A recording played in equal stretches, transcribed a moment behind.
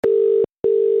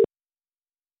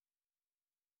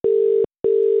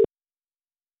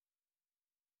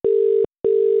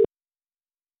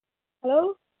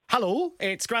Hello? Hello,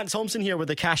 it's Grant Thompson here with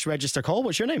the cash register call.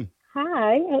 What's your name?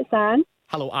 Hi, it's Anne.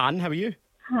 Hello, Anne. How are you?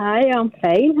 Hi, I'm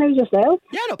fine. How's yourself?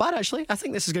 Yeah, not bad actually. I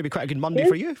think this is going to be quite a good Monday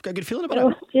for you. I've got a good feeling about Oh,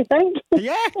 it. do you think?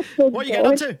 Yeah. What are you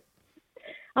getting up to?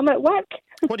 I'm at work.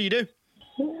 What do you do?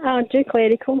 I do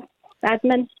clerical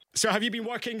admin. So, have you been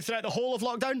working throughout the whole of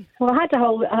lockdown? Well, I had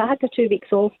the 2 weeks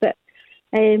off, but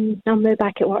I'm now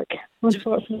back at work,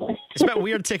 unfortunately. It's a bit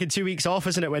weird taking 2 weeks off,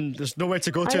 isn't it? When there's nowhere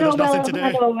to go to, I know, there's nothing to do.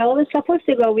 I know, well, I was supposed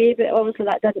to go away, but obviously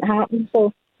that didn't happen,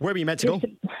 so Where were you meant to go?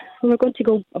 we're going to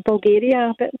go to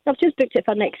Bulgaria, but I've just booked it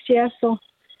for next year, so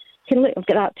I've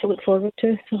got that to look forward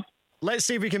to. So Let's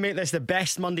see if we can make this the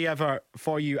best Monday ever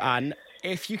for you, Anne.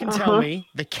 If you can tell me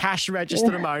the cash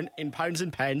register amount in pounds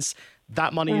and pence,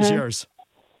 that money is yours.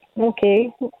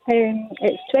 Okay,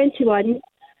 it's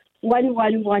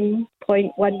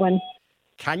 21,111.11.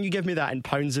 Can you give me that in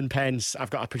pounds and pence? I've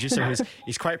got a producer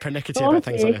he's quite pernickety about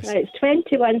things like this. Right, it's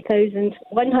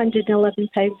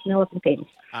 £21,111.11.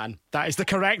 And that is the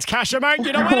correct cash amount.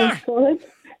 You're a winner.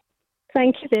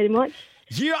 Thank you very much.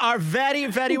 You are very,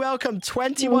 very welcome.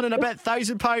 21 and a bit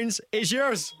 £1,000 is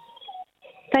yours.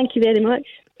 Thank you very much.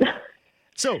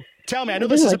 So, tell me, I know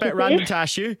this is a bit random to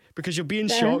ask you because you'll be in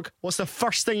shock. What's the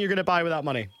first thing you're going to buy with that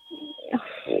money?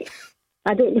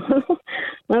 I don't know.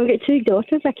 Well, I've got 2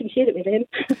 daughters. I can share it with them.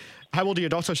 How old are your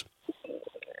daughters?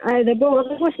 They're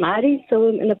both married,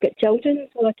 and I've got children,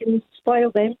 so I can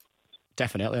spoil them.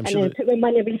 Definitely, I'm And sure. then put my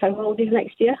money away for holidays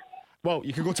next year. Well,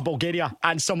 you can go to Bulgaria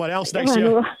and somewhere else next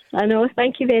year. I know.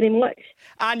 Thank you very much.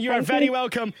 And you are very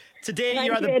welcome. Today,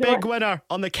 you are the big winner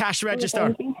on the cash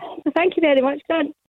register. Thank you very much, Dan.